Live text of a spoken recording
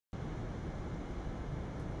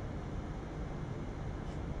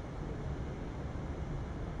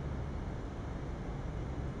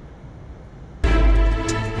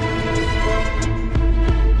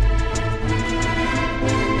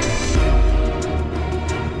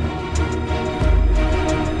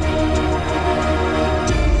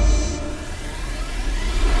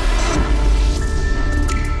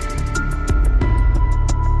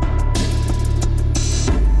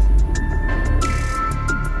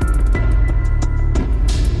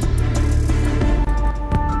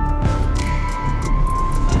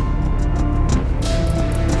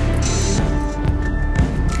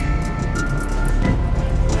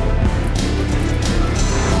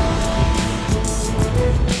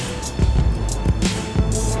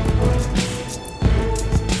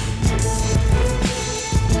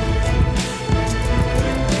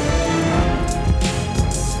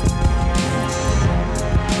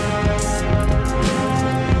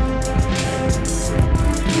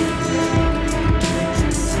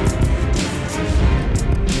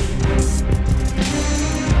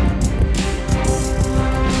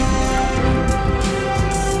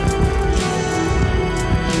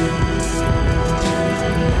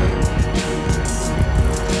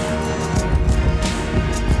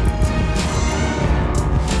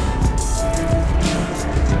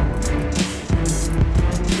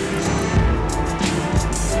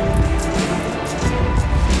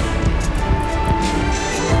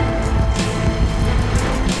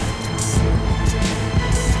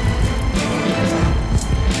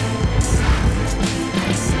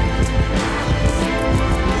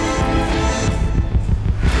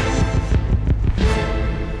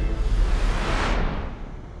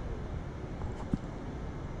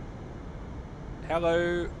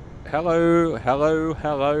Hello, hello, hello,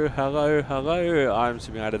 hello, hello, hello. I'm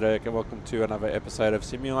Simulator Dirk and welcome to another episode of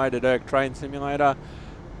Simulator Dirk Train Simulator.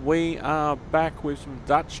 We are back with some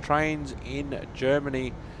Dutch trains in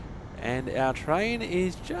Germany and our train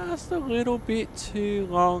is just a little bit too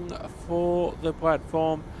long for the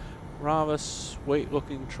platform. Rather sweet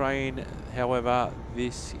looking train, however,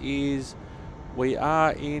 we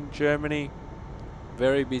are in Germany.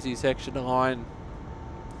 Very busy section of line.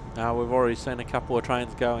 We've already seen a couple of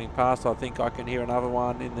trains going past. I think I can hear another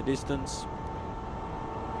one in the distance.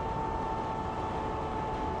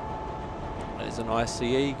 There's an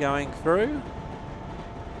ICE going through.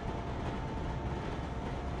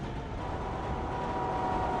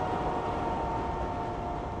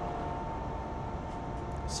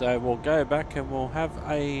 So we'll go back and we'll have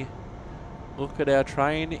a look at our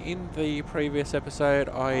train. In the previous episode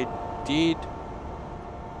I did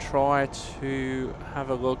try to have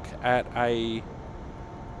a look at a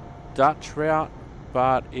Dutch route,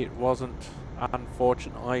 but it wasn't,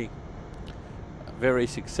 unfortunately, very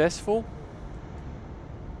successful.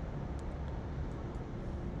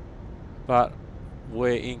 But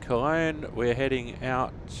we're in Cologne, we're heading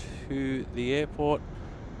out to the airport.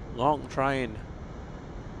 Long train,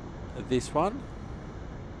 this one.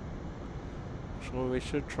 So we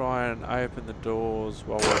should try and open the doors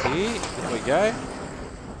while we're here. Here we go.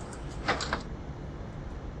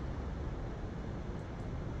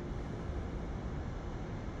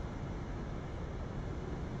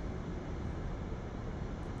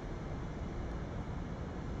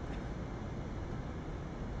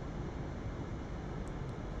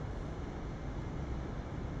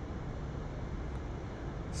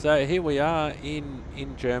 So here we are in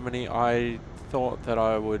Germany. I thought that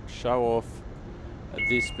I would show off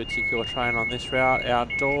this particular train on this route. Our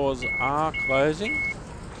doors are closing.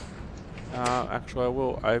 Actually, I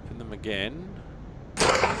will open them again.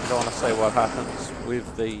 I don't want to see what happens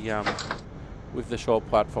with the short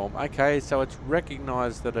platform. Okay, so it's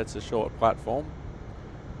recognised that it's a short platform.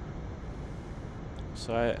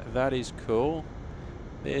 So that is cool.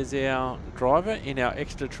 There's our driver in our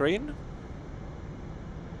extra train.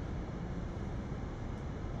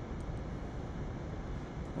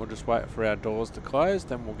 We'll just wait for our doors to close,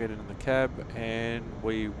 then we'll get in the cab and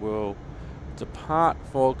we will depart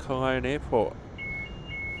for Cologne Airport.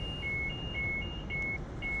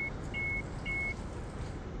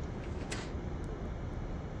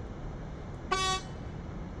 A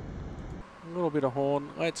little bit of horn.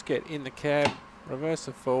 Let's get in the cab, reverse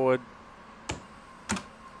it forward.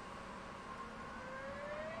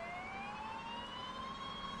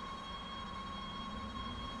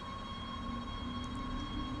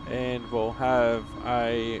 And we'll have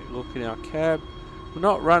a look in our cab. We're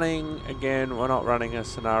not running a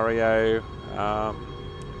scenario,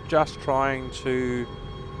 just trying to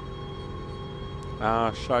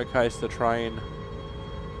showcase the train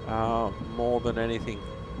more than anything.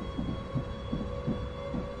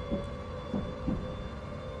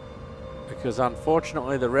 Because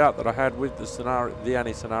unfortunately the route that I had with the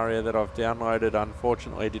only scenario that I've downloaded,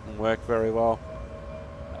 unfortunately didn't work very well.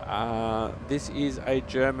 This is a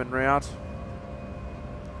German route.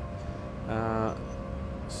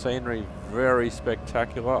 Scenery very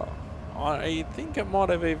spectacular. I think it might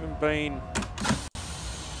have even been...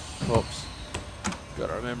 Oops. Got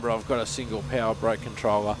to remember I've got a single power brake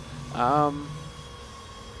controller. I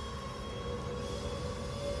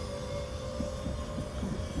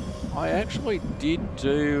actually did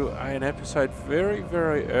do an episode very,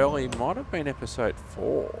 very early. Might have been episode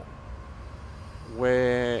 4.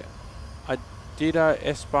 Where I did a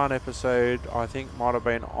S-Bahn episode, I think might have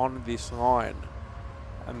been on this line,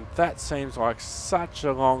 and that seems like such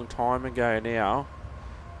a long time ago now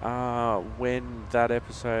when that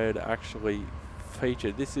episode actually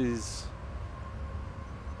featured. This is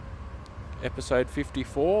episode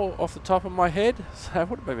 54 off the top of my head, so it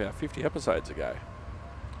would have been about 50 episodes ago.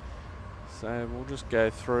 So we'll just go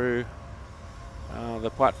through the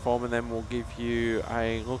platform and then we'll give you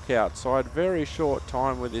a look outside. Very short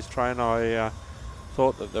time with this train. I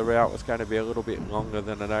thought that the route was going to be a little bit longer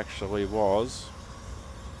than it actually was.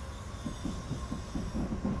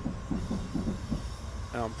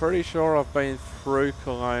 Now, I'm pretty sure I've been through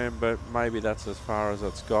Cologne, but maybe that's as far as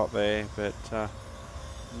it's got there. But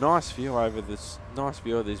nice view over this. Nice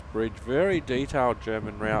view of this bridge. Very detailed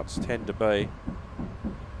German routes tend to be.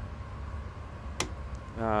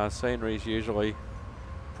 Scenery is usually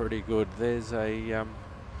pretty good. There's a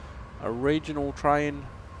regional train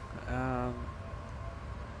on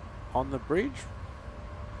the bridge.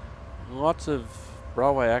 Lots of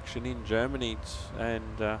railway action in Germany,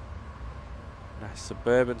 and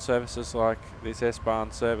suburban services like this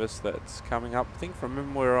S-Bahn service that's coming up. I think from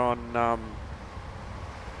when we're on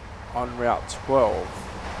Route 12.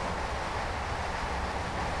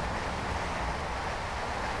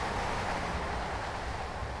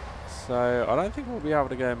 So I don't think we'll be able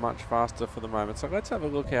to go much faster for the moment. So let's have a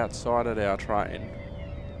look outside at our train.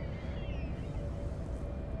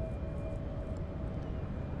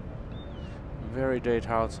 Very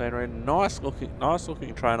detailed scenery. Nice looking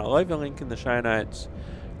train. I'll leave a link in the show notes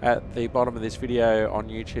at the bottom of this video on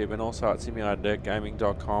YouTube and also at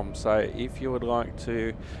simulatordirtgaming.com. So if you would like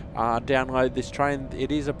to download this train,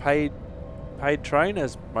 it is a paid train,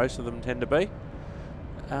 as most of them tend to be.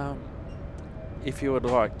 If you would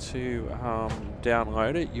like to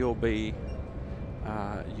download it, you'll be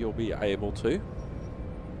able to.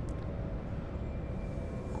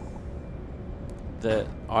 That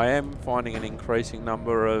I am finding an increasing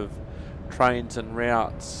number of trains and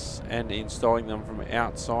routes and installing them from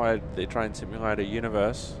outside the Train Simulator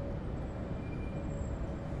universe.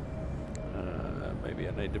 Maybe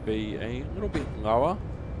I need to be a little bit lower.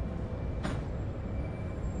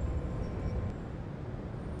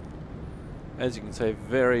 As you can see,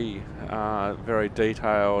 very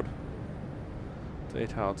detailed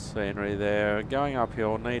scenery there. Going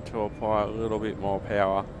uphill, need to apply a little bit more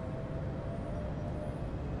power.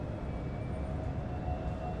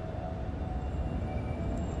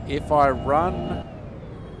 If I run...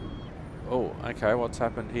 Oh, okay, what's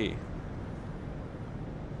happened here?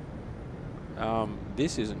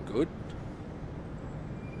 This isn't good.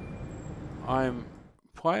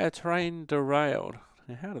 Player train derailed.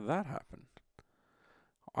 Now, how did that happen?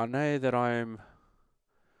 I know that I'm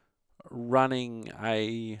running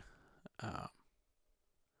and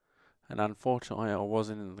unfortunately I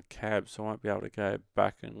wasn't in the cab, so I won't be able to go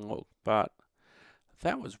back and look, but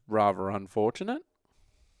that was rather unfortunate.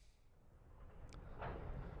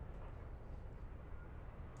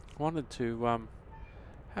 Wanted to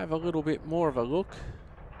have a little bit more of a look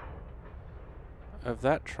of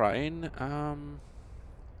that train.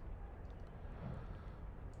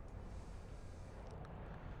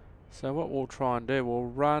 So what we'll try and do, we'll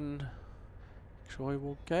run, actually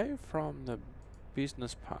we'll go from the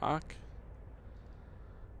business park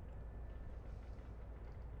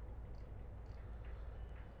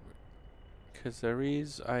because there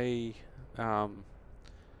is a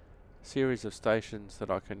series of stations that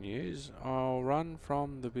I can use. I'll run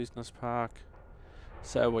from the business park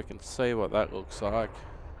so we can see what that looks like.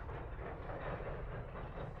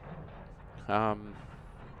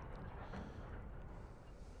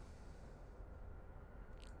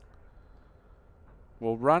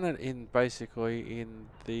 We'll run it in basically in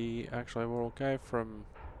the, actually we'll go from,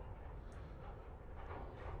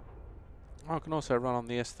 I can also run on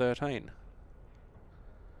the S13.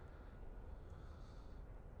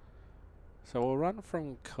 So we'll run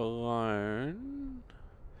from Cologne,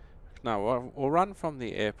 no, we'll run from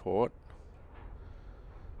the airport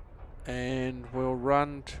and we'll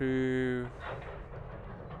run to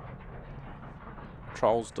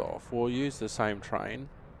Trollsdorf. We'll use the same train.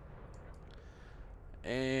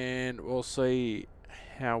 And we'll see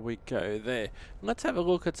how we go there. Let's have a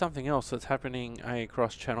look at something else that's happening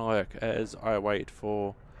across Channel Irk as I wait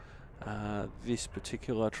for this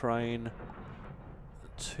particular train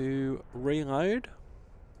to reload.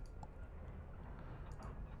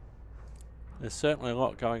 There's certainly a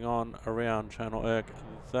lot going on around Channel Irk,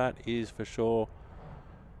 that is for sure.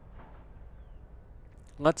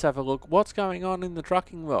 Let's have a look. What's going on in the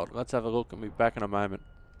trucking world? Let's have a look and be back in a moment.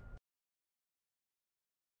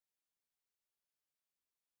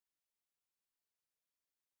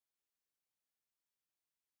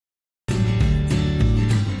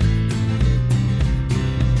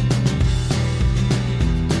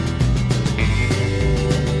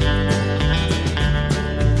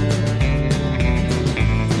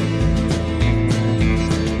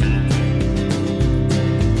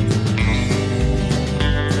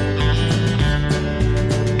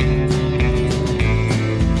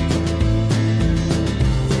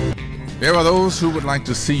 There are those who would like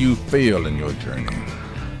to see you fail in your journey.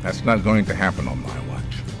 That's not going to happen on my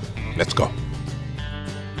watch. Let's go.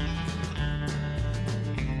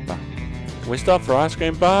 Can we stop for ice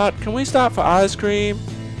cream, Bart? Can we stop for ice cream?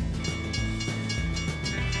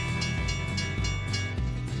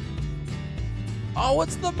 Oh,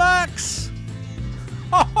 it's the Max!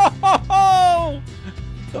 Ho ho ho ho!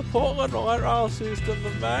 The Portland Light Rail System, the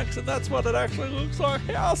Max, and that's what it actually looks like.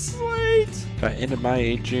 How sweet! End of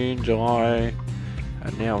May, June, July,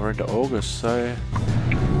 and now we're into August, so...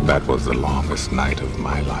 That was the longest night of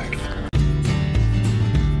my life.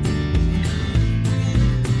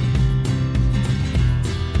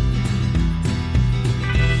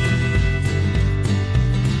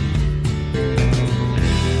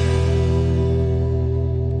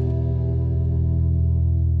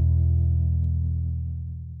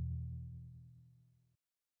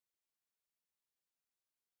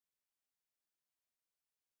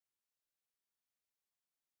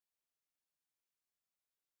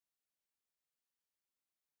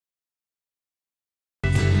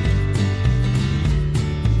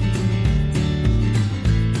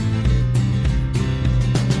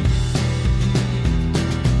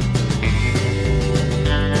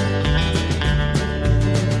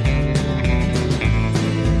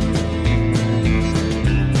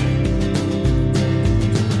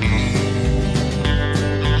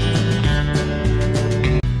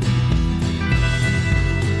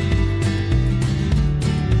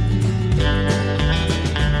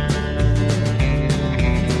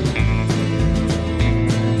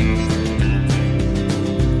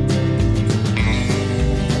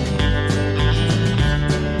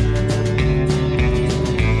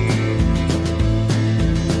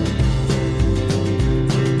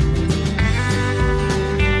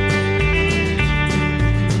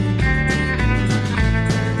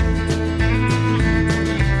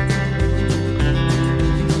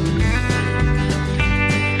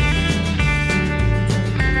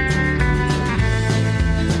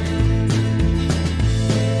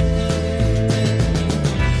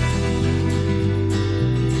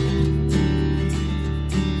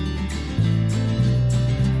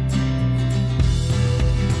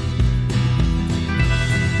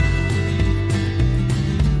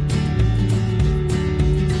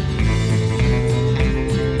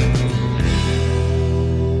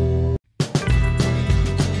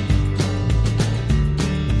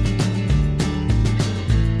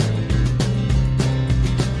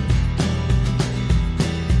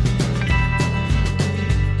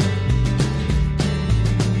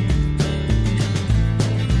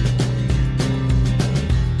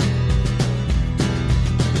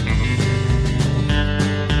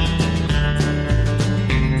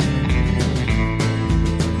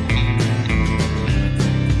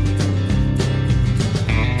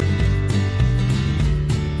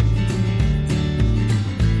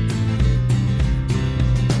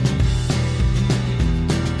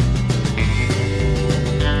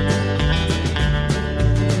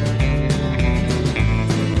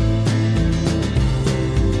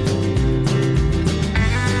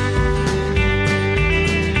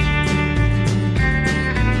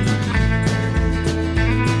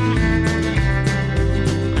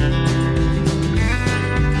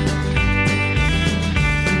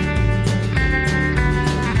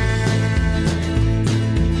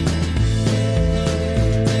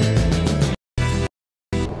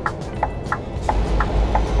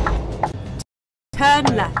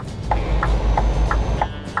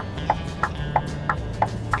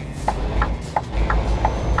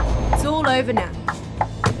 over now.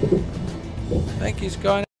 Thank you,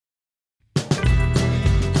 Sky.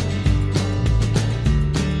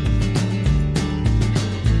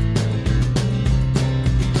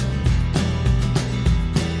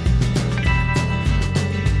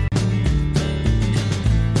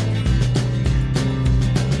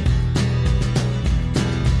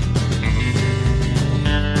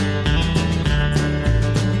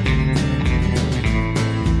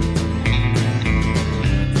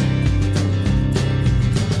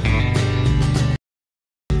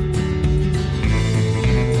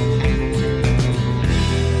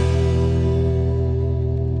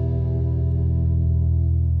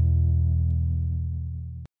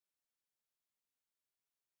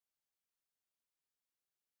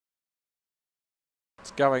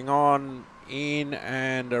 Going on in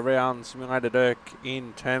and around Simulator Dirk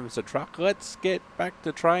in terms of truck. Let's get back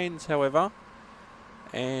to trains, however,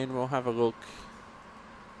 and we'll have a look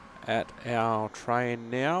at our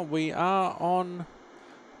train now. We are on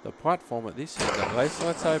the platform at this end at least.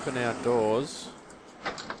 Let's open our doors.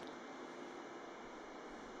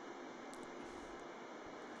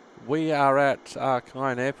 We are at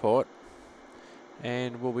Cologne Airport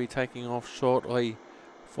and we'll be taking off shortly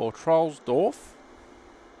for Trollsdorf.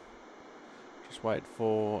 Just wait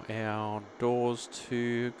for our doors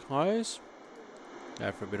to close. Go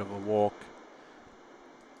for a bit of a walk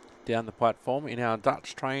down the platform in our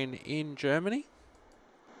Dutch train in Germany.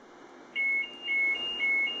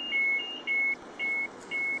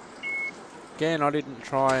 Again, I didn't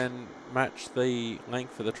try and match the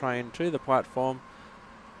length of the train to the platform.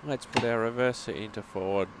 Let's put our reverser into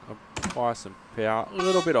forward, apply some power, a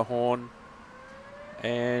little bit of horn,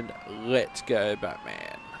 and let's go,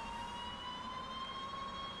 Batman.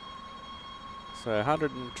 So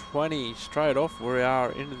 120 straight off, we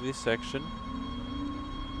are into this section.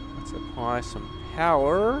 Let's apply some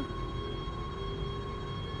power.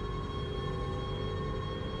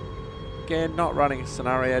 Again, not running a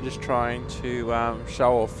scenario, just trying to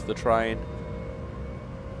show off the train.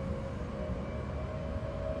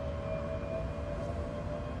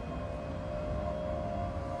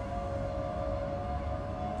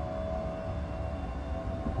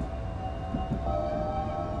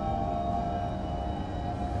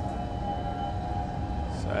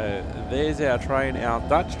 There's our train, our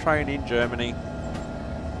Dutch train in Germany.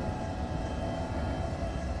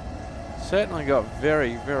 Certainly got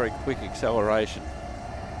very, very quick acceleration.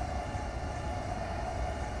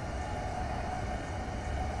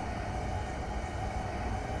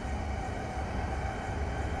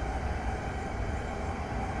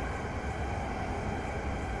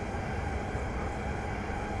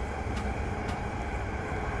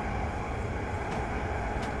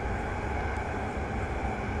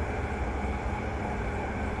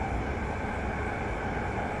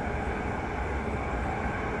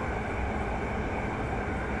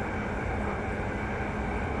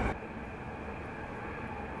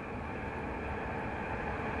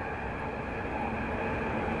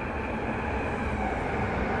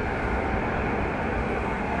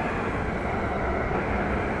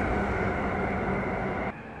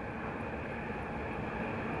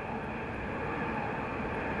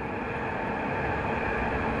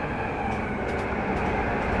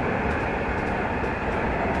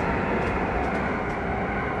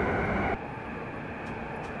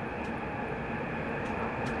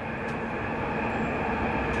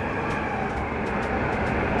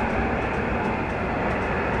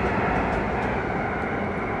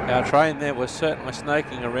 Our train there was certainly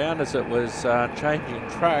snaking around as it was changing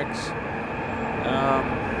tracks.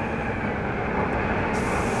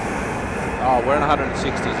 Oh, we're in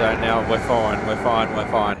 160 zone now. We're fine. We're fine.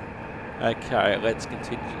 We're fine. Okay, let's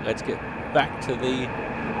continue. Let's get back to the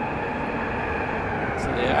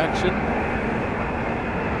action.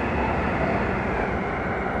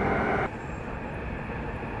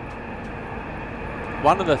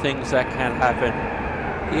 One of the things that can happen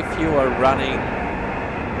if you are running,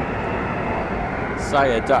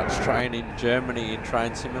 say, a Dutch train in Germany in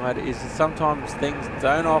Train Simulator, is that sometimes things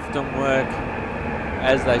don't often work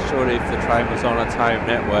as they should if the train was on its home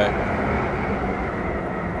network.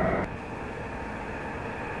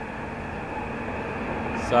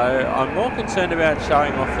 So I'm more concerned about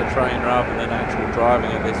showing off the train rather than actual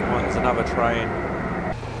driving at this point. There's another train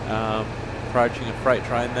approaching, a freight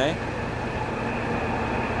train there.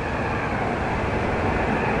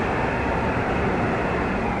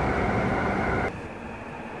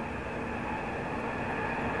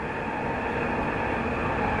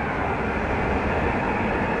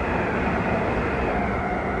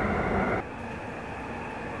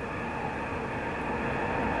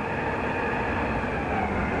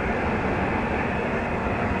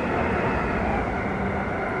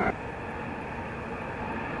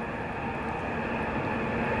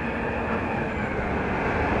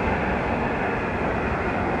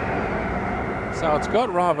 So it's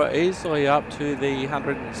got rather easily up to the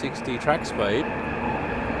 160 track speed.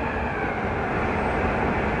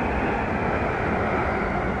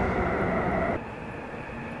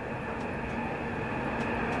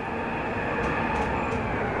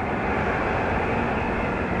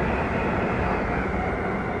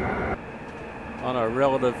 On a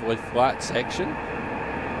relatively flat section.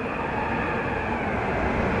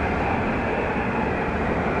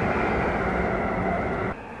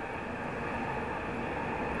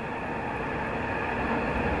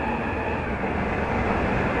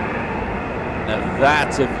 Now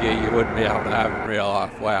that's a view you wouldn't be able to have in real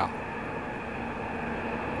life. Wow.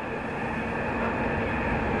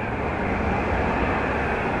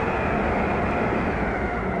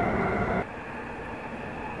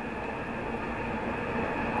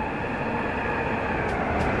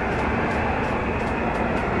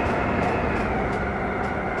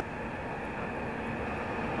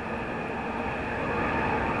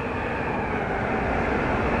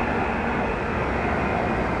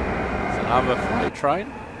 Another freight train.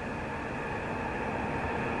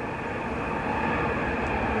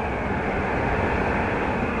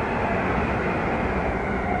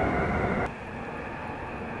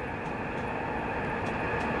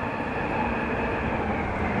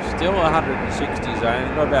 Still 160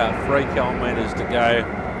 zone, got about 3 kilometres to go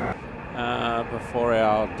before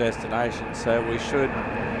our destination, so we should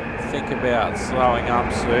think about slowing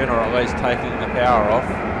up soon, or at least taking the power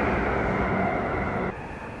off.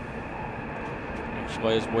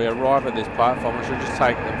 As we arrive at this platform, we should just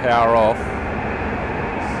take the power off.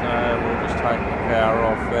 So we'll just take the power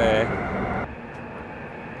off there.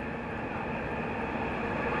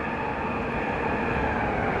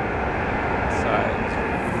 So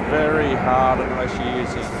it's very hard unless you're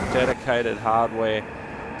using dedicated hardware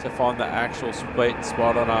to find the actual sweet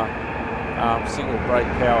spot on a single brake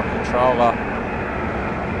power controller.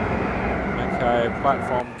 Okay,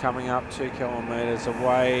 platform coming up 2 kilometres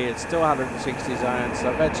away. It's still 160 zone,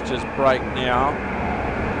 so let's just brake now.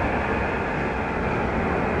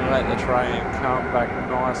 Let the train come back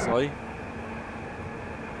nicely.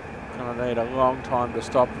 Gonna need a long time to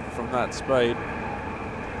stop from that speed.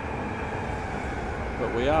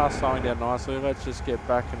 But we are slowing down nicely. Let's just get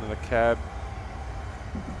back into the cab.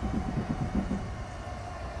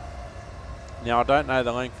 Now I don't know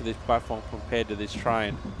the length of this platform compared to this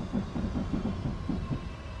train.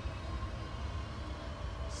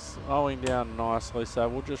 Slowing down nicely, so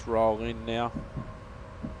we'll just roll in now.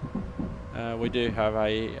 We do have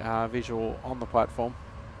a visual on the platform.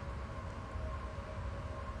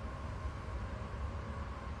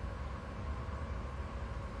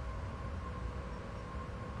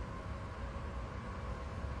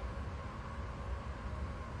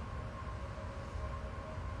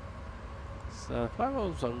 So the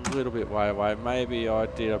platform's a little bit way away. Maybe I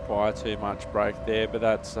did apply too much brake there, but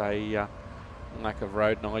that's a lack of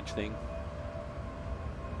road knowledge thing.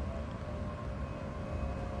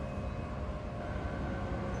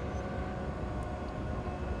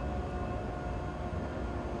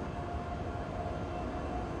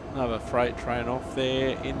 Another freight train off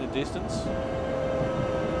there in the distance.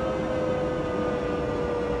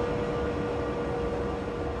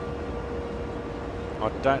 I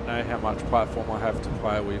don't know how much platform I have to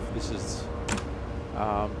play with. This is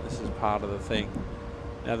part of the thing.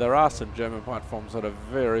 Now there are some German platforms that are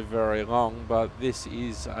very, very long, but this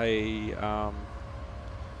is a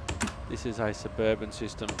suburban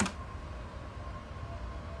system.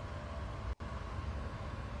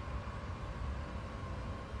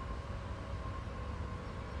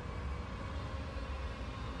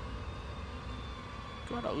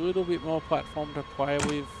 Got a little bit more platform to play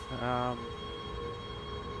with.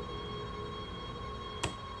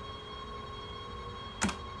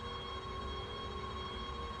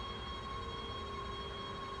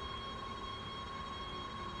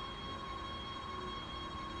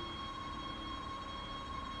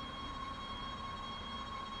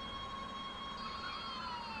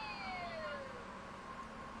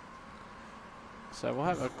 So we'll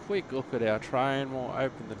have a quick look at our train, we'll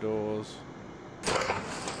open the doors,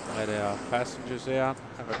 let our passengers out,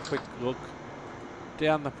 have a quick look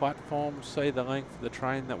down the platform, see the length of the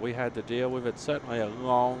train that we had to deal with. It's certainly a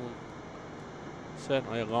long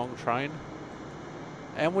train.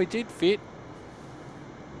 And we did fit.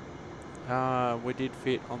 We did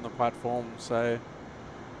fit on the platform, so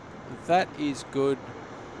that is good.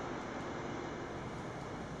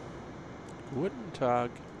 Wooden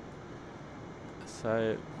tug.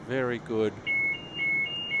 So, very good.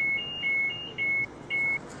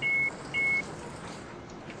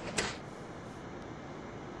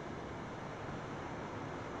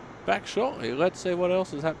 back shortly. Let's see what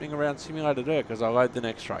else is happening around Simulator Dirt as I load the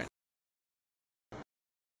next train.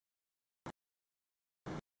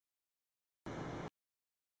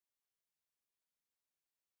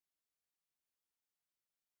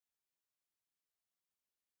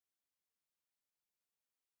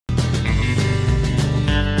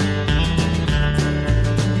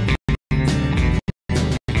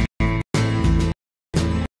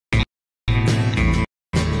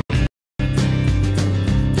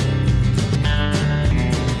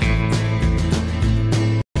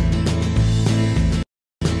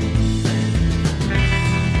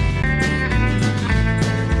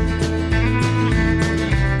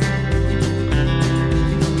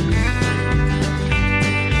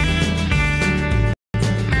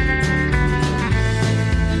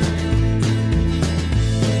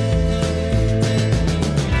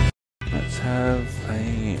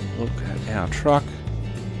 Truck.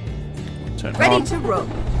 Turn ready on. to roll.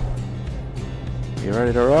 You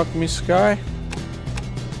ready to rock, Miss Sky?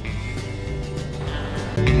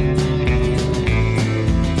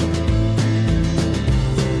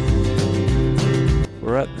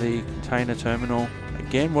 We're at the container terminal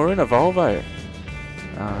again. We're in a Volvo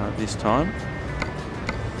this time.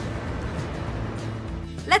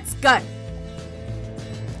 Let's go.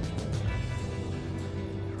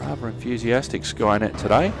 Rather enthusiastic Skynet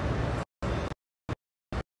today.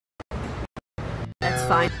 That's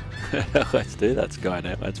fine. Let's do that,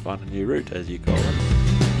 Skynet. Let's find a new route, as you call it.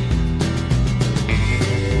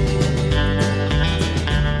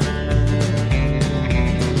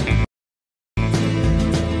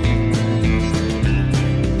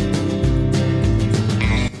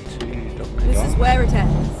 This is where it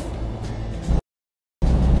ends.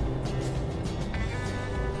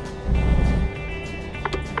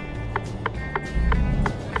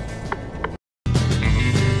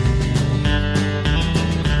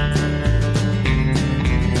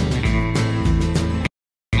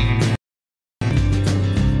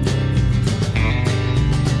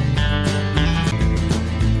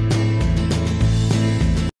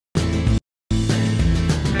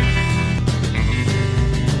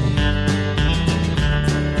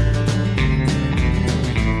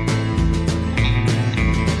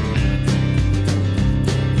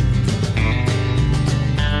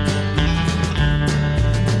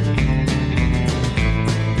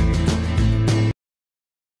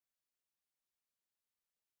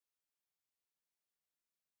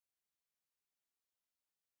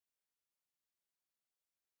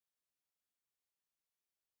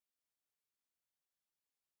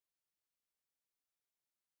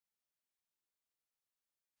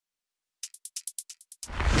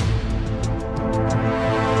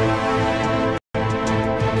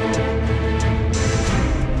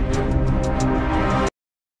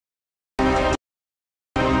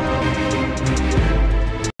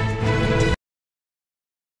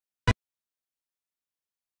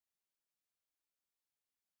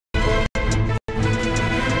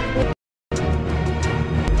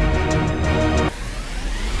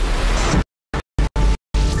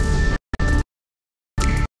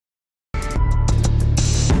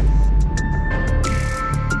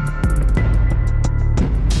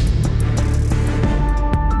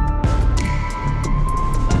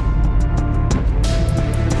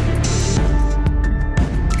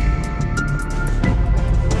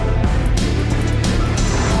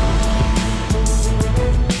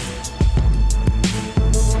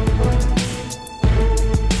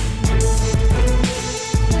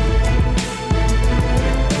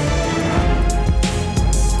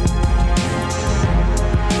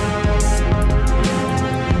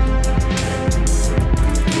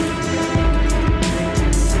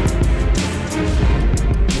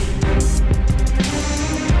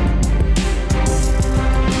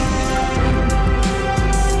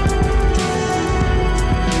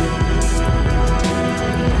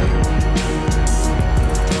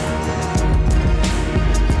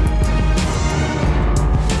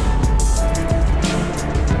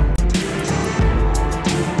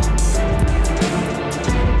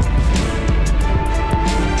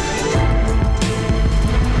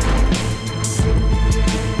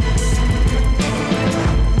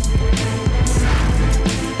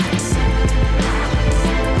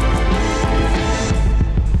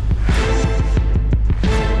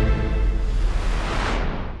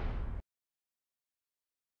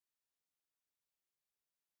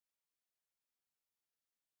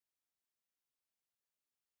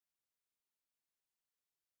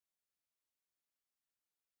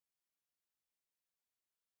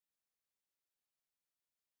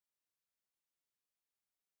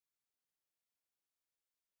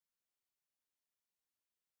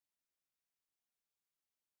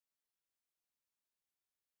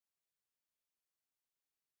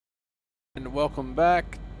 And welcome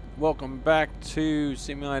back to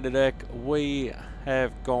Simulator Deck. We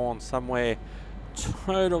have gone somewhere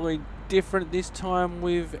totally different this time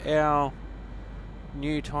with our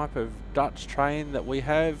new type of Dutch train that we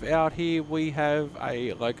have out here. We have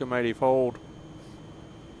a locomotive hauled.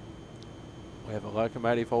 We have a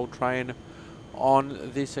locomotive hauled train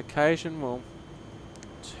on this occasion. We'll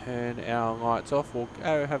turn our lights off. We'll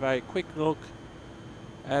go have a quick look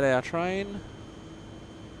at our train.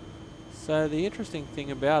 So the interesting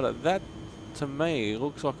thing about it, that to me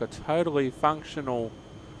looks like a totally functional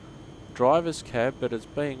driver's cab, but it's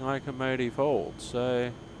being locomotive hauled.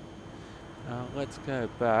 So let's go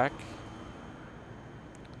back.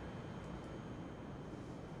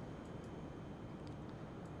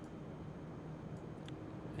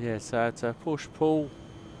 Yeah, so it's a push-pull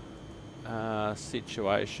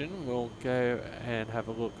situation. We'll go and have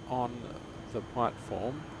a look on the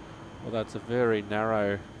platform. Well, that's a very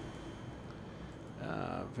narrow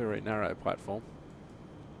platform.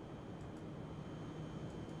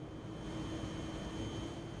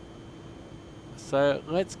 So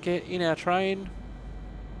let's get in our train.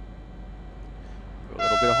 A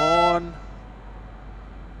little bit of horn,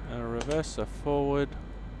 a reverser forward,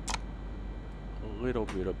 a little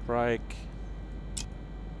bit of brake,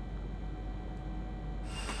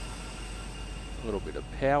 a little bit of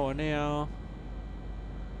power now.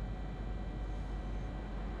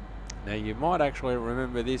 Now you might actually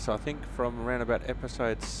remember this, I think, from around about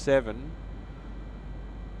episode 7,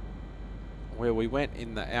 where we went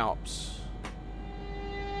in the Alps.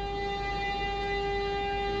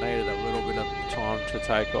 Needed a little bit of time to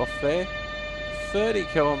take off there. 30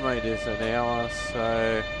 kilometers an hour,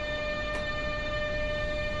 so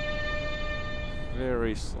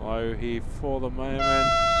very slow here for the moment.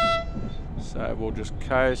 So we'll just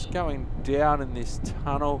coast, going down in this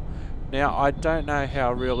tunnel. Now, I don't know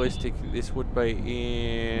how realistic this would be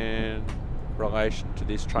in relation to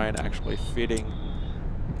this train actually fitting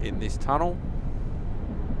in this tunnel.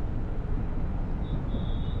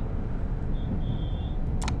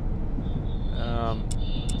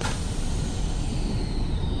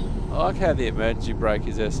 I like how the emergency brake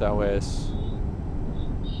is SOS.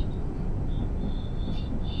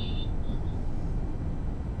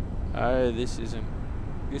 Oh, this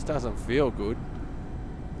doesn't feel good.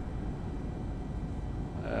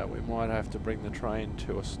 We might have to bring the train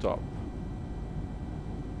to a stop.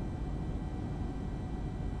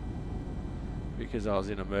 Because I was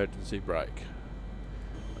in emergency brake.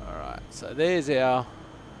 Alright, so there's our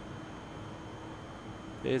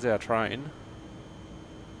train.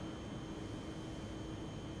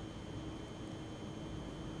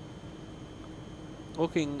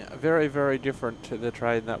 Looking very, very different to the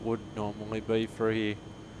train that would normally be through here.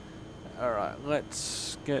 Alright,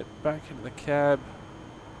 let's get back into the cab.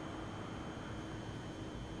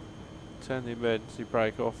 Turn the emergency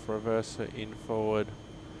brake off, reverser in forward,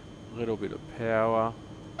 a little bit of power.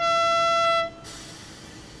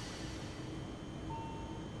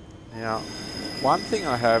 Now, one thing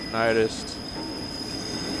I have noticed,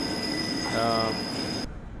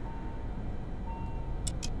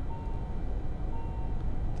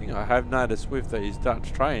 with these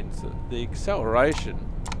Dutch trains, the acceleration,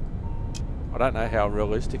 I don't know how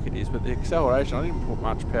realistic it is, but the acceleration, I didn't put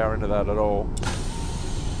much power into that at all.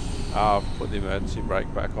 I've put the emergency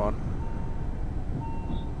brake back on.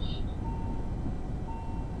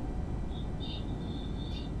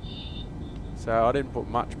 So I didn't put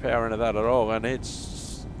much power into that at all, and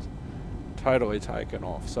it's totally taken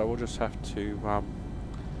off. So we'll just have to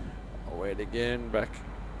wait again, back,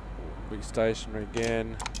 be stationary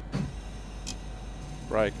again,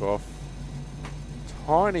 brake off,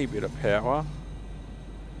 tiny bit of power.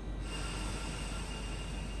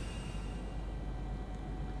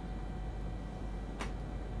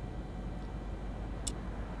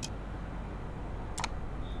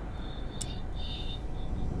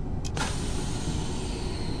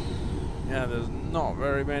 Now there's not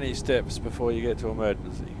very many steps before you get to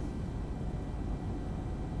emergency.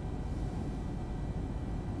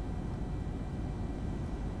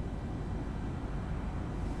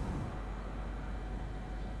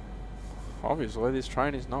 Obviously this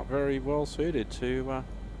train is not very well suited to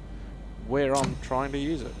where I'm trying to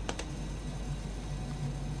use it.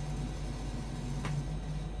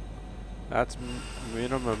 That's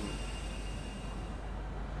minimum.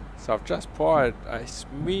 So I've just applied a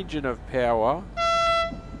smidgen of power.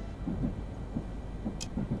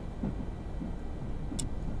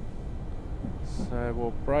 So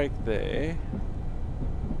we'll brake there.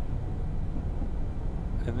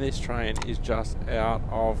 And this train is just out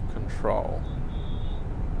of control.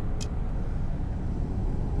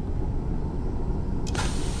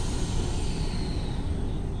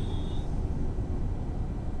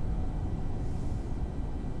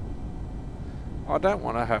 I don't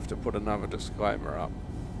want to have to put another disclaimer up.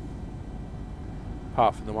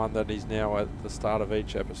 Apart from the one that is now at the start of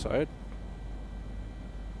each episode.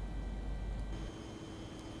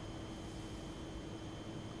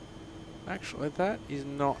 Actually, that is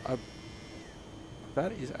not a...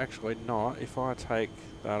 That is actually not, if I take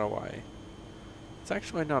that away. It's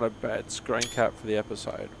actually not a bad screen cap for the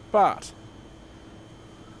episode. But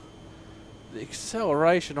the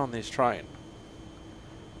acceleration on this train,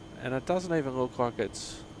 and it doesn't even look like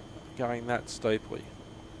it's going that steeply.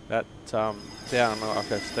 That down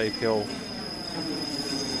like a steep hill.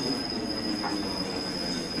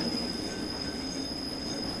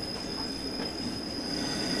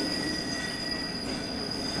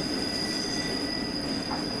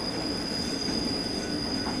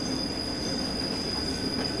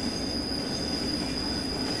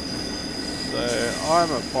 So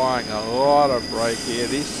I'm applying a lot of brake here.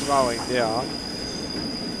 This slowing down.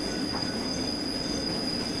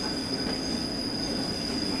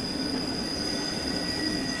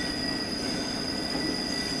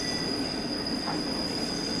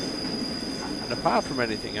 Apart from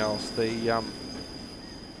anything else, the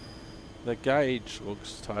gauge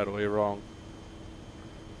looks totally wrong.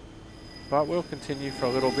 But we'll continue for a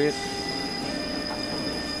little bit.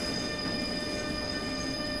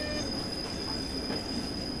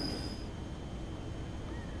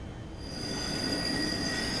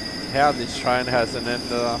 How this train hasn't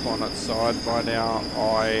ended up on its side by now,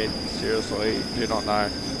 I seriously do not know.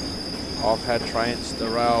 I've had trains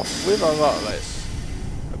derail with a lot less.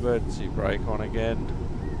 Emergency brake on again.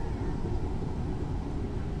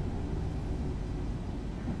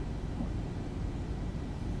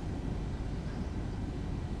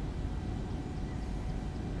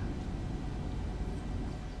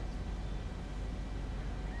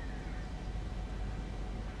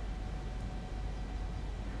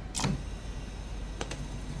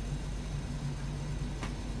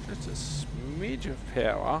 Just a smidge of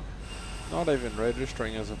power, not even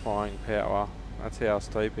registering as applying power. That's how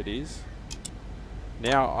steep it is.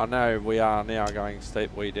 Now I know we are now going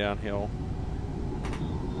steeply downhill.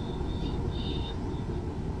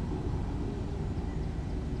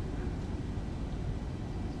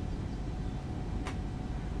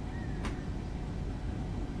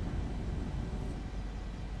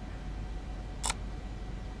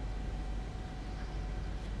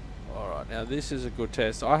 Alright, now this is a good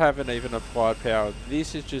test. I haven't even applied power.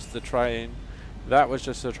 This is just the train. That was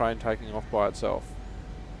just the train taking off by itself.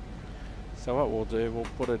 So what we'll do, we'll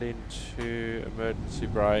put it into emergency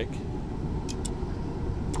brake.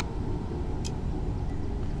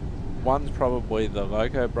 One's probably the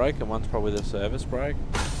loco brake and one's probably the service brake.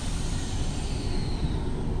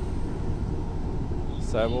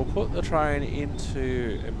 So we'll put the train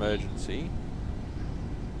into emergency.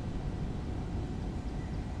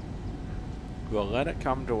 We'll let it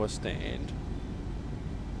come to a stand.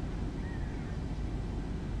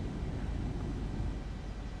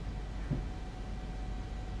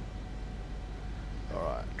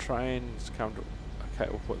 Trains come to... Okay,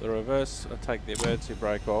 we'll put the reverse... I'll take the emergency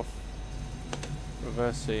brake off.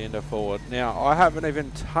 Reverse the into forward. Now, I haven't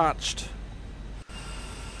even touched...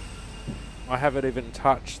 I haven't even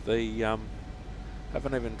touched the...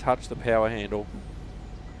 haven't even touched the power handle.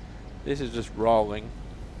 This is just rolling.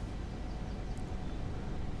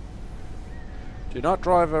 Do not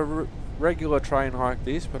drive a regular train like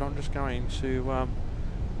this, but I'm just going to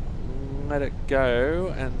let it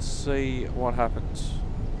go and see what happens.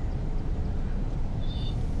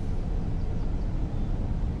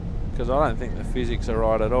 Because I don't think the physics are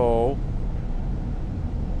right at all.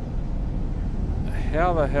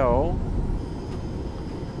 How the hell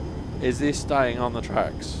is this staying on the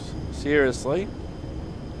tracks? Seriously?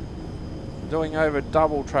 Doing over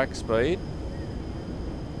double track speed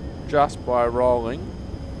just by rolling.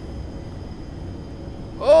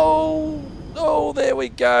 Oh! Oh, there we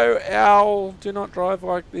go. Ow! Do not drive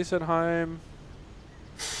like this at home.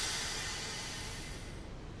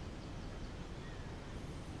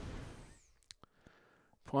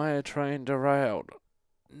 Player train derailed.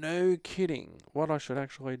 No kidding. What I should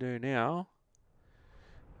actually do now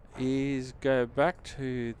is go back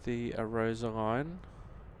to the Arosa line,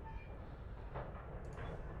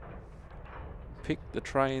 pick the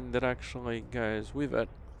train that actually goes with it,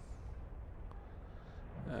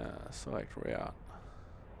 select route.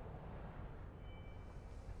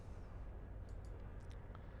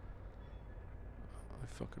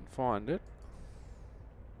 If I can find it.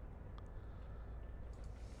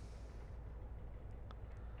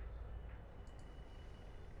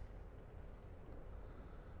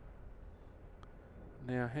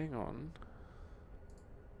 Now hang on.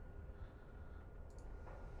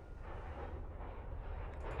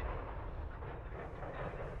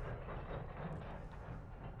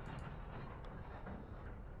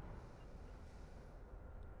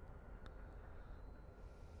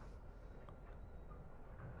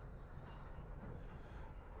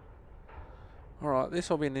 Alright, this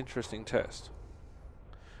will be an interesting test.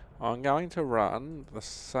 I'm going to run the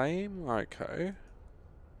same loco,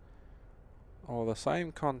 or the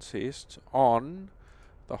same consist, on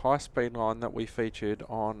the high-speed line that we featured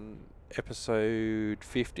on episode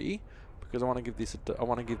 50, because I want to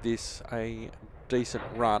give this a decent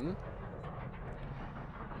run,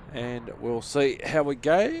 and we'll see how we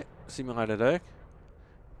go. Simulator Dirk.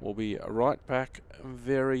 We'll be right back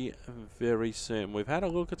very, very soon. We've had a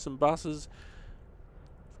look at some buses.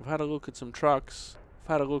 We've had a look at some trucks.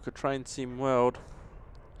 We've had a look at Train Sim World.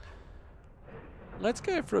 Let's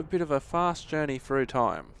go for a bit of a fast journey through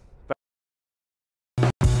time.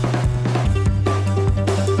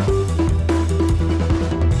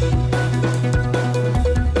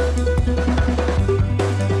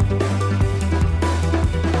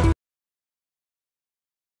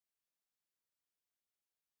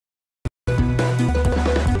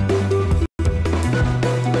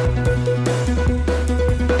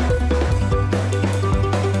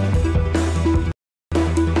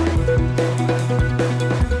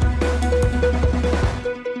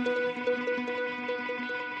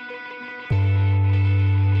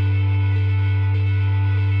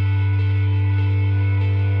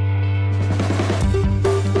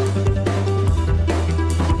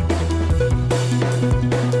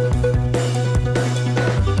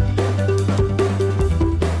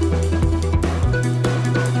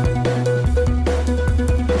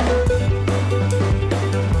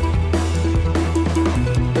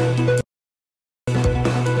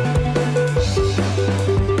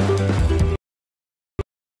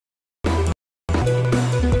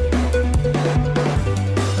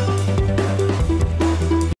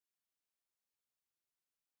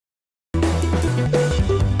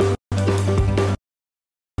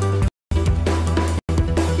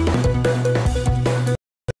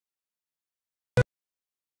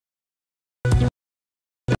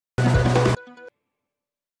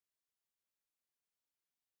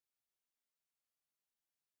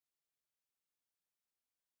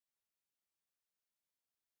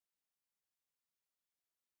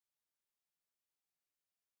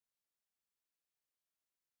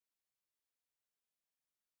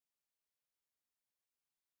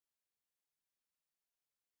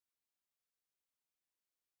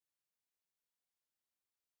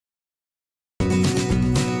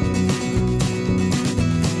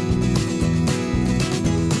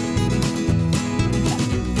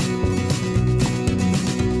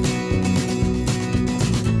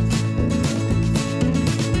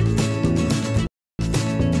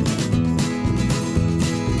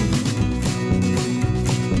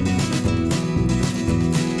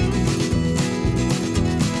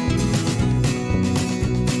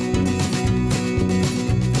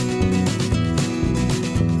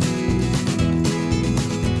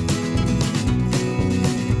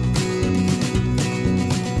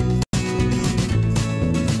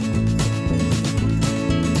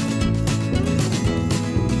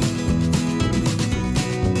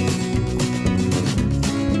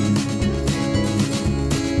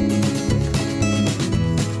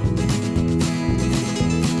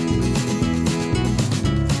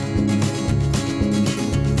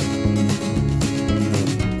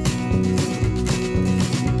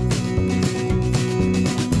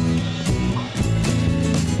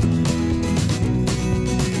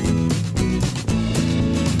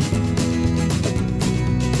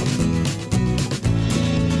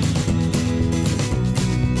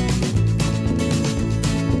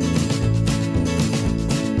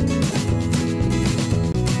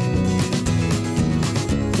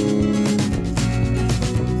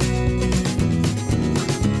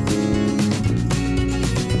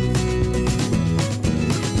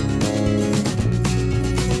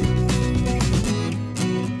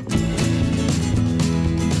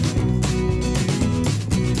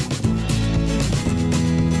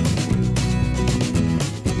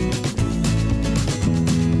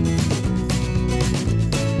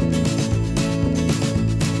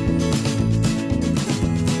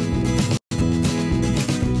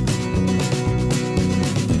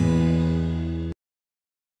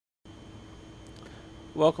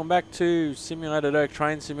 Welcome back to Simulator Dirk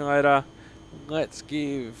Train Simulator. Let's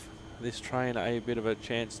give this train a bit of a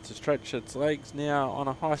chance to stretch its legs now on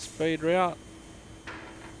a high speed route.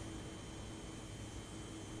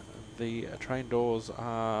 The train doors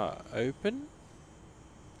are open.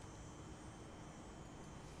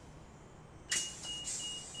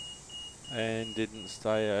 And didn't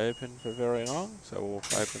stay open for very long, so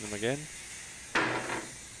we'll open them again.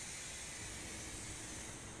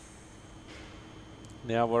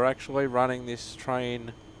 Now we're actually running this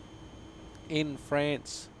train in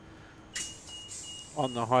France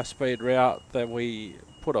on the high-speed route that we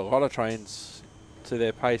put a lot of trains to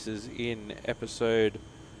their paces in episode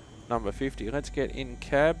number 50. Let's get in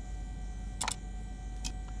cab.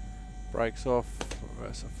 Brakes off,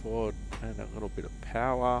 reverse forward, and a little bit of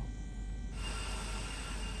power.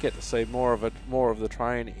 Get to see more of the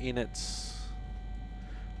train in its,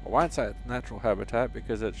 I won't say its natural habitat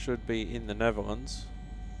because it should be in the Netherlands,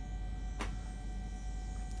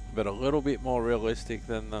 but a little bit more realistic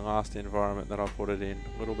than the last environment that I put it in.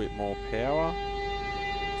 A little bit more power.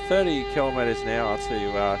 30 kilometers an hour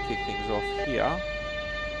to kick things off here.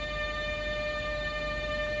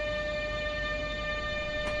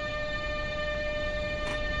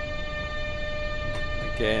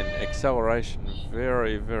 Again, acceleration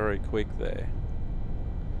very, very quick there.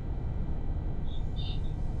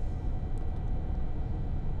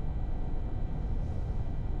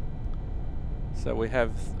 So we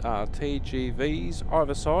have TGVs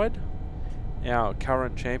either side, our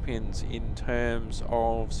current champions in terms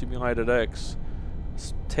of Simulated X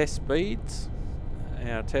test speeds,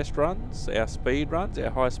 our test runs, our speed runs,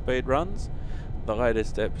 our high speed runs. The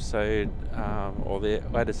latest episode, or the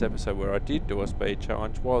latest episode where I did do a speed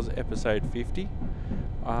challenge was episode 50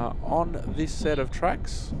 on this set of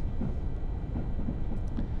tracks.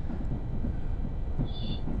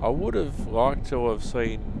 I would have liked to have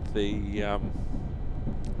seen the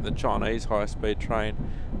Chinese high-speed train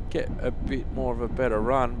get a bit more of a better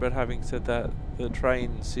run, but having said that, the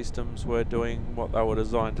train systems were doing what they were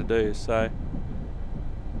designed to do. So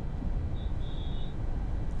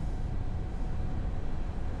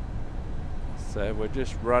we're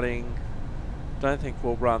just running. Don't think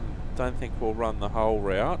we'll run the whole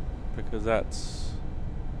route because that's,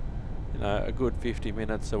 you know, a good 50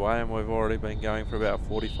 minutes away, and we've already been going for about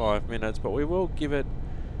 45 minutes. But we will give it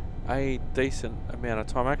a decent amount of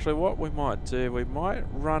time. Actually, what we might do, we might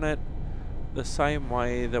run it the same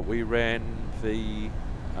way that we ran the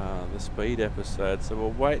speed episode. So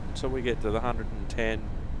we'll wait until we get to the 110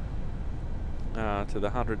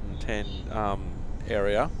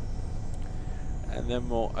 area, and then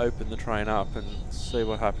we'll open the train up and see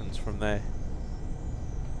what happens from there.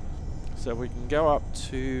 So we can go up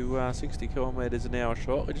to 60 kilometers an hour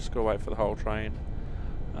shortly. Just gotta wait for the whole train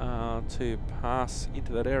to pass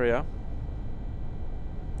into that area.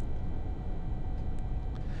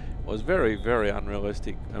 It was very, very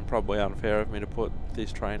unrealistic and probably unfair of me to put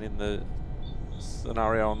this train in the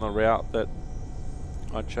scenario on the route that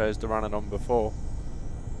I chose to run it on before.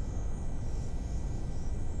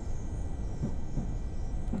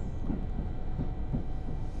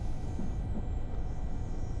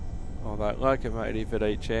 Oh, that locomotive at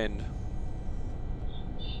each end.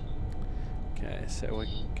 Okay, so we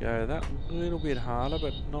can go that little bit harder,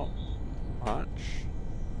 but not much.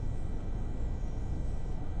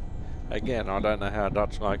 Again, I don't know how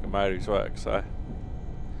Dutch locomotives work, so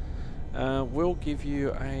we'll give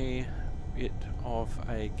you a bit of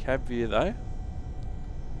a cab view though.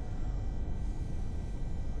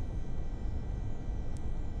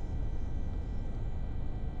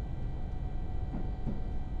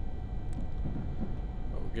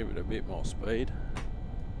 We'll give it a bit more speed.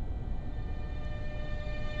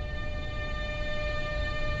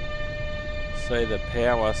 See the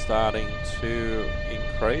power starting to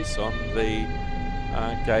increase on the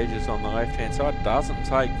gauges on the left hand side. Doesn't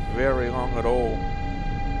take very long at all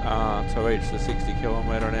to reach the 60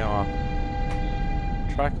 kilometre an hour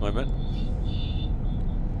track limit.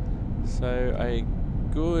 So a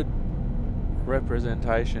good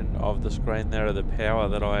representation of the screen there of the power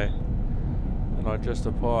that I just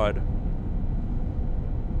applied.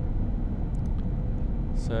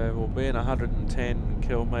 So we'll be in 110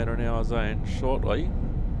 kilometre an hour zone shortly,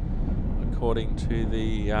 according to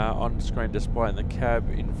the on-screen display in the cab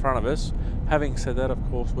in front of us. Having said that, of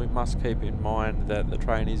course, we must keep in mind that the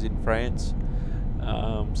train is in France,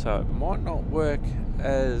 so it might not work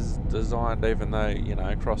as designed, even though, you know,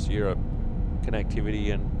 across Europe,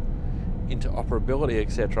 connectivity and interoperability,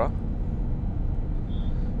 etc.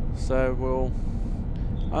 So we'll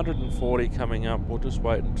 140 coming up. We'll just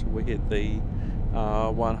wait until we hit the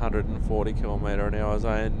 140 kilometre an hour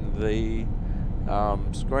zone. The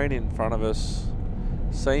screen in front of us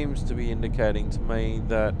seems to be indicating to me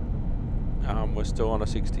that we're still on a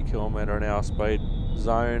 60 kilometre an hour speed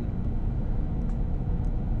zone.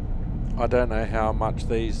 I don't know how much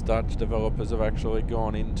these Dutch developers have actually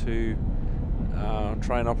gone into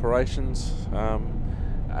train operations.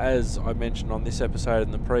 As I mentioned on this episode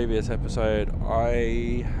and the previous episode,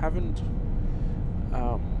 I haven't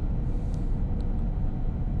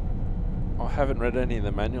read any of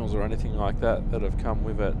the manuals or anything like that that have come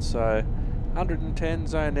with it, so 110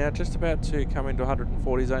 zone now, just about to come into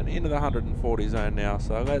 140 zone, into the 140 zone now.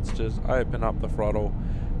 So let's just open up the throttle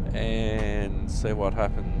and see what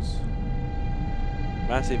happens.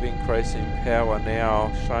 Massive increase in power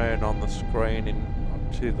now shown on the screen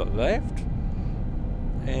to the left.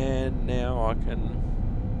 And now I can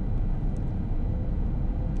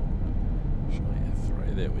show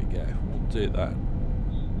F3, there we go, we'll do that.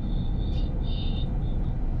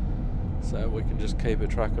 So we can just keep a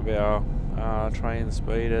track of our train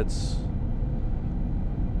speed. It's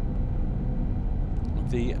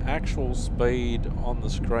the actual speed on the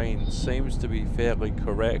screen seems to be fairly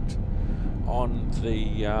correct on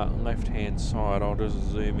the left hand side. I'll just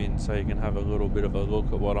zoom in so you can have a little bit of a look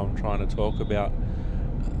at what I'm trying to talk about.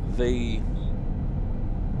 The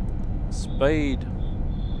speed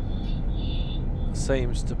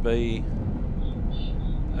seems to be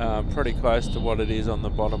pretty close to what it is on the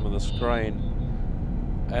bottom of the screen,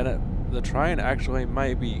 and the train actually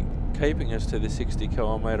may be keeping us to the 60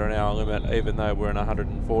 km/h limit even though we're in a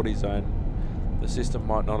 140 zone. The system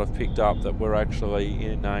might not have picked up that we're actually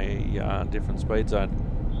in a different speed zone.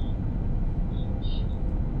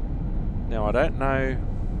 Now I don't know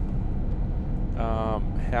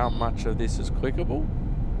how much of this is clickable,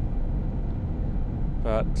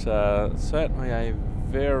 but certainly a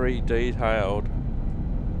very detailed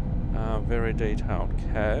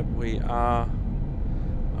cab. We are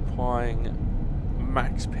applying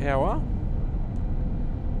max power,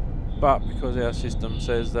 but because our system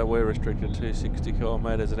says that we're restricted to 60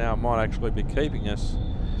 km/h, it might actually be keeping us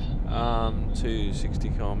to 60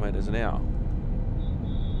 km/h.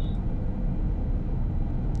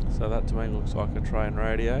 So that to me looks like a train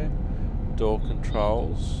radio. Door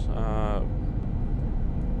controls.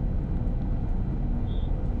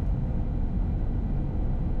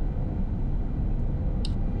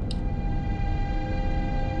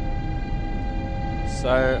 So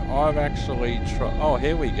I've actually tried. Oh,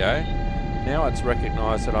 here we go. Now it's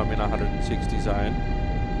recognised that I'm in a 160 zone.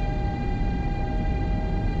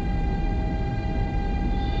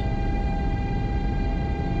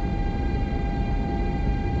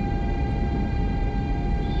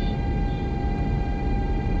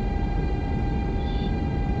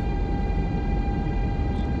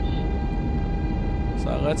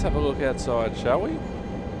 So let's have a look outside, shall we?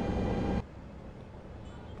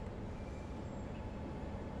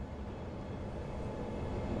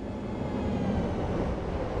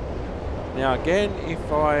 Now again,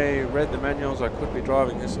 if I read the manuals, I could be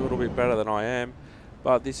driving this a little bit better than I am,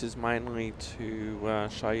 but this is mainly to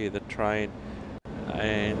show you the train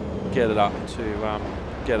and get it up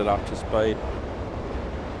to speed.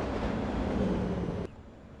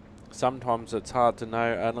 Sometimes it's hard to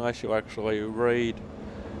know unless you actually read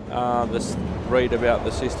about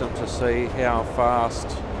the system to see how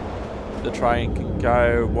fast the train can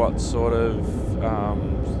go, what sort of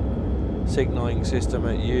signalling system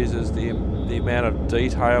it uses, the amount of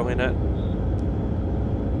detail in it.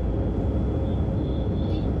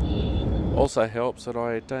 Also helps that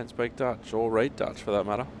I don't speak Dutch, or read Dutch for that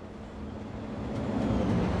matter.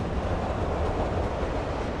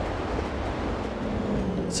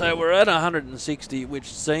 So we're at 160, which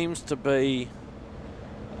seems to be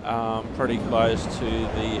pretty close to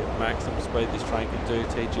the maximum speed this train can do,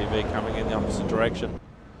 TGV coming in the opposite direction.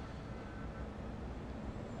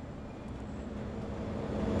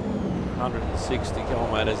 160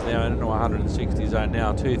 kilometres now, into 160 zone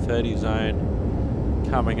now, 230 zone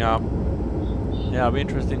coming up. Now it'll be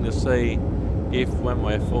interesting to see if when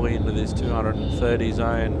we're fully into this 230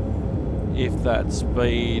 zone, if that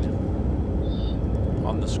speed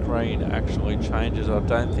on the screen actually changes. I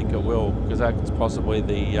don't think it will, because that's possibly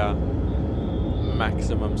the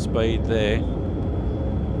maximum speed there.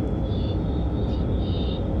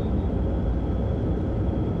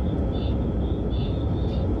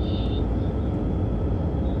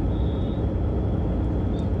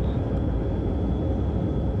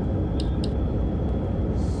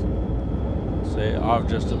 I've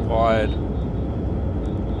just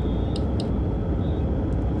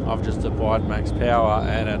applied max power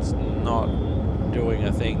and it's not doing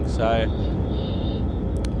a thing, so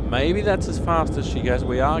maybe that's as fast as she goes.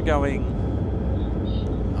 We are going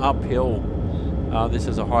uphill. This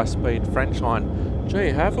is a high-speed French line. Gee,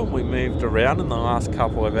 haven't we moved around in the last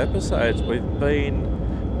couple of episodes?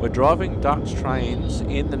 We're driving Dutch trains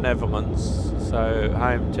in the Netherlands, so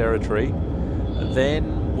home territory.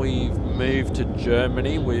 Then we've moved to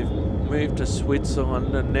Germany, we've moved to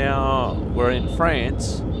Switzerland, and now we're in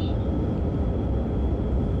France.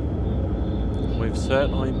 We've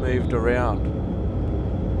certainly moved around.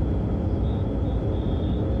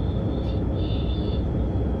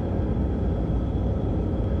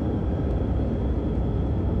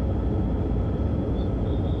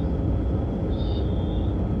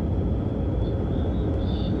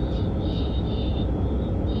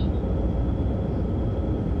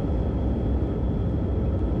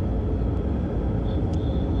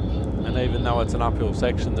 even though it's an uphill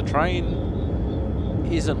section, the train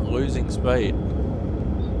isn't losing speed.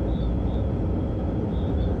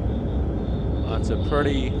 It's a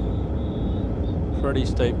pretty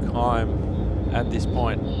steep climb at this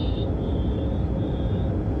point.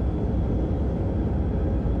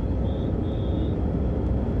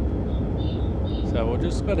 So we'll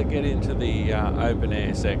just got to get into the open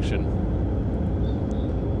air section.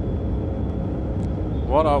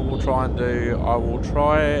 What I will try and do, I will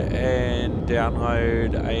try and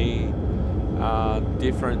download a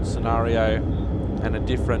different scenario and a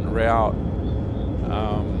different route.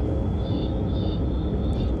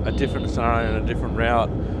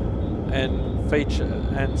 And feature,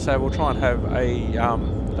 and so we'll try and have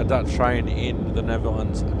a Dutch train in the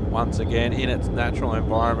Netherlands once again in its natural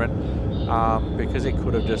environment, because it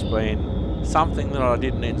could have just been something that I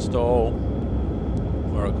didn't install,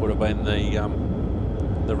 or it could have been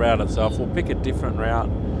the route itself. We'll pick a different route.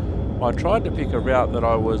 I tried to pick a route that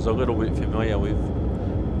I was a little bit familiar with,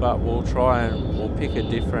 but we'll pick a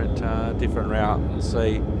different route and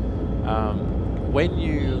see. When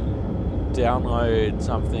you download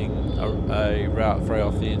something, a route free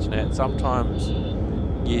off the internet, sometimes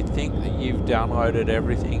you think that you've downloaded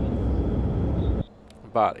everything,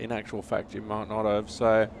 but in actual fact you might not have.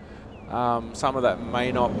 So some of that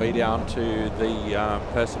may not be down to the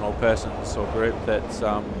person or persons or group that's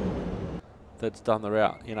done the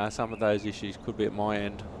route. You know, some of those issues could be at my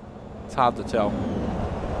end. It's hard to tell.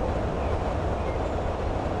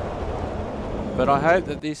 But I hope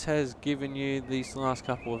that this has given you, these last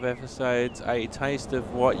couple of episodes, a taste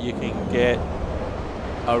of what you can get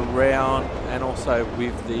around, and also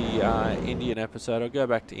with the Indian episode. I'll go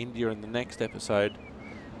back to India in the next episode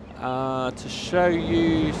to show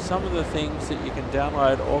you some of the things that you can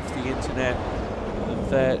download off the internet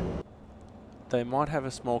that they might have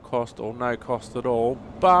a small cost or no cost at all,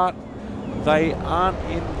 but they aren't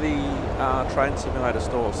in the train simulator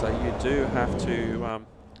store, so you do have to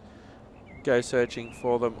go searching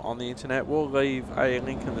for them on the internet. We'll leave a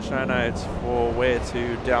link in the show notes for where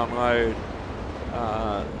to download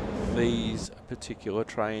these particular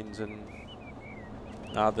trains, and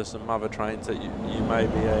there's some other trains that you may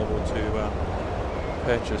be able to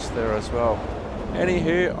purchase there as well.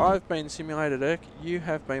 Anywho, I've been Simulator Dirk. You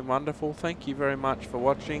have been wonderful. Thank you very much for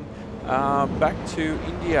watching. Back to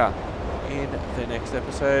India in the next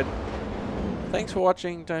episode. Thanks for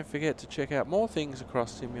watching. Don't forget to check out more things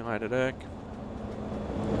across Simulator Dirk.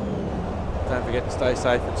 Don't forget to stay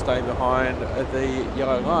safe and stay behind the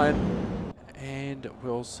yellow line. And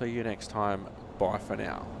we'll see you next time. Bye for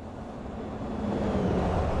now.